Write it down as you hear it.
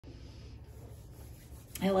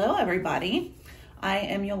Hello, everybody. I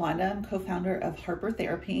am Yolanda. I'm co-founder of Harper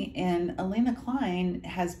Therapy, and Elena Klein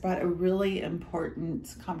has brought a really important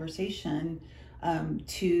conversation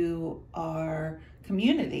to our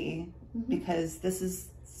community because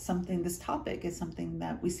this topic is something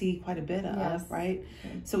that we see quite a bit of, right?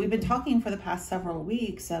 So we've been talking for the past several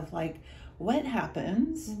weeks of like, what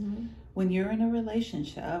happens when you're in a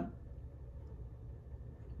relationship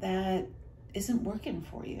that isn't working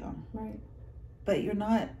for you, right? But you're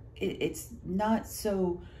not, it's not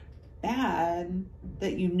so bad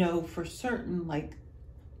that you know for certain, like,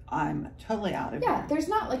 I'm totally out of here. There's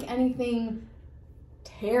not like anything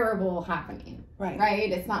terrible happening,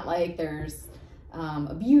 right? It's not like there's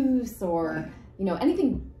abuse or, you know,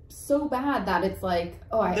 anything so bad that it's like,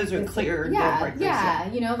 oh, those are clear.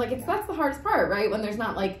 You know, like that's the hardest part, right? When there's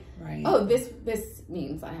not like, oh, this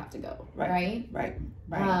means I have to go, right?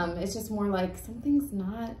 It's just more like something's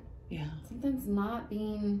not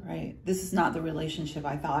being right. This is not the relationship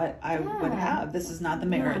I thought I would have. This is not the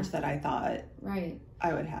marriage that I thought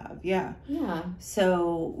I would have.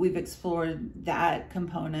 So we've explored that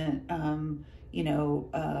component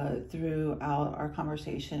throughout our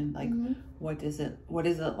conversation, like what is it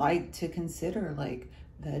like to consider like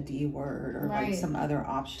the D word or like some other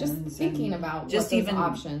options, just thinking about just what even those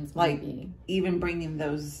options like be. Even bringing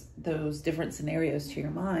those different scenarios to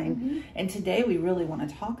your mind. And today we really want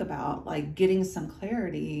to talk about like getting some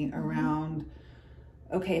clarity around,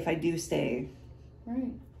 okay, if I do stay,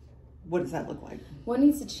 what does that look like? What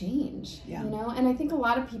needs to change? You know, and I think a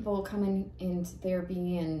lot of people come into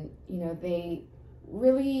therapy and, you know, they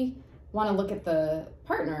really want to look at the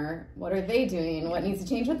partner. What are they doing? What needs to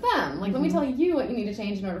change with them? Like, let me tell you what you need to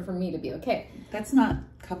change in order for me to be okay. That's not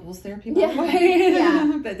couples therapy, by the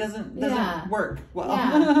way. That doesn't work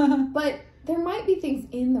well. But there might be things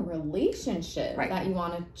in the relationship that you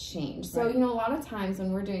want to change. So, you know, a lot of times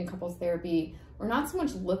when we're doing couples therapy, we're not so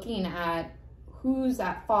much looking at who's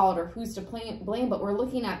at fault or who's to blame, but we're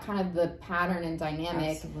looking at kind of the pattern and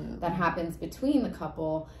dynamic that happens between the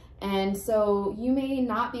couple. And so you may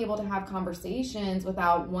not be able to have conversations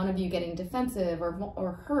without one of you getting defensive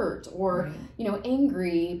or hurt or, you know,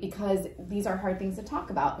 angry because these are hard things to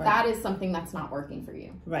talk about. That is something that's not working for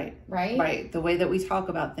you. Right. The way that we talk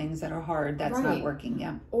about things that are hard, that's not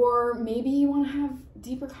working. Or maybe you want to have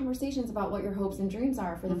deeper conversations about what your hopes and dreams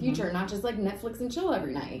are for the future, not just like Netflix and chill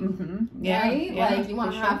every night. Like you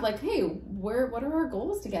want to have like, hey, what are our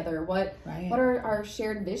goals together? What are our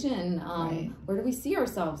shared vision? Where do we see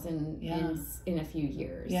ourselves in a few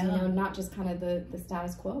years? You know, not just kind of the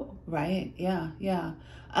status quo.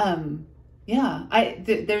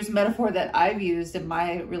 There's a metaphor that I've used in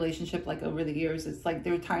my relationship, like over the years. It's like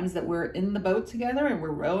there are times that we're in the boat together and we're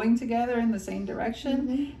rowing together in the same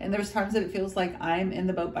direction. And there's times that it feels like I'm in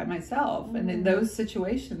the boat by myself. And in those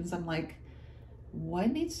situations, I'm like,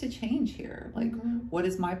 what needs to change here? Like, what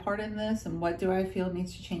is my part in this? And what do I feel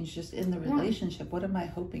needs to change just in the relationship? What am I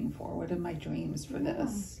hoping for? What are my dreams for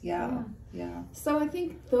this? So I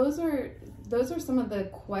think those are some of the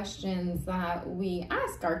questions that we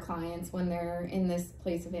ask our clients when they're in this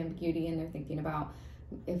place of ambiguity and they're thinking about,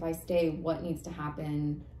 if I stay, what needs to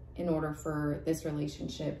happen in order for this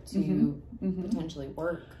relationship to potentially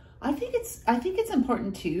work? I think it's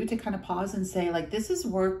important too to kind of pause and say, like, this is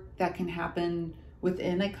work that can happen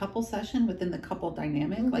within a couple session, within the couple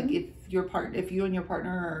dynamic. Like if you and your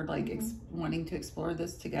partner are like wanting to explore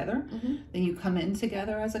this together, then you come in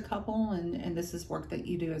together as a couple and this is work that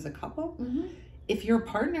you do as a couple. If your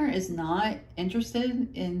partner is not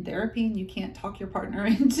interested in therapy and you can't talk your partner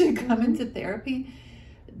into come into therapy,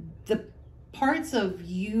 the parts of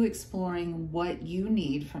you exploring what you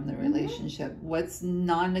need from the relationship, what's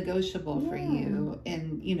non-negotiable for you,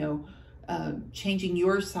 and, you know, changing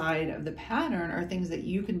your side of the pattern are things that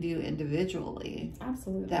you can do individually.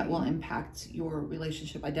 Absolutely. That will impact your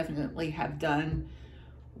relationship. I definitely have done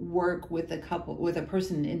work with a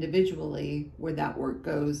person individually where that work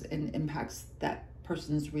goes and impacts that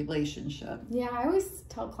person's relationship. Yeah, I always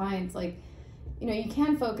tell clients, like, you know, you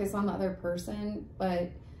can focus on the other person,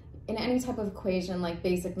 but in any type of equation, like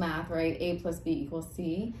basic math, right? A plus B equals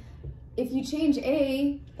C. If you change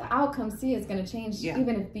A, the outcome C is going to change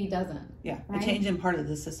even if B doesn't. A change in part of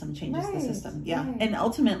the system changes the system. And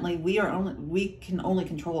ultimately we can only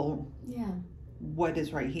control what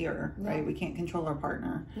is right here, right? We can't control our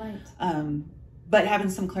partner. But having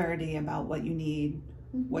some clarity about what you need,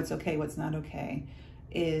 what's okay, what's not okay,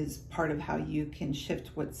 is part of how you can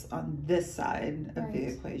shift what's on this side of the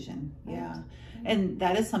equation. And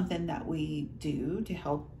that is something that we do to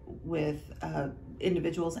help with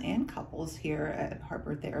individuals and couples here at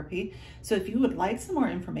Harper Therapy. So if you would like some more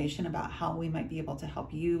information about how we might be able to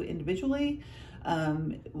help you individually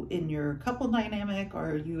in your couple dynamic,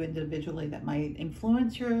 or you individually that might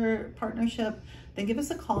influence your partnership, then give us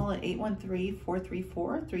a call at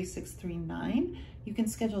 813-434-3639. You can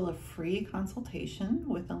schedule a free consultation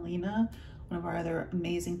with Alina, one of our other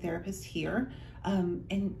amazing therapists here,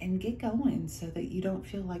 and get going so that you don't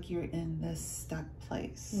feel like you're in this stuck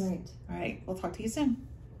place. Right. All right. We'll talk to you soon.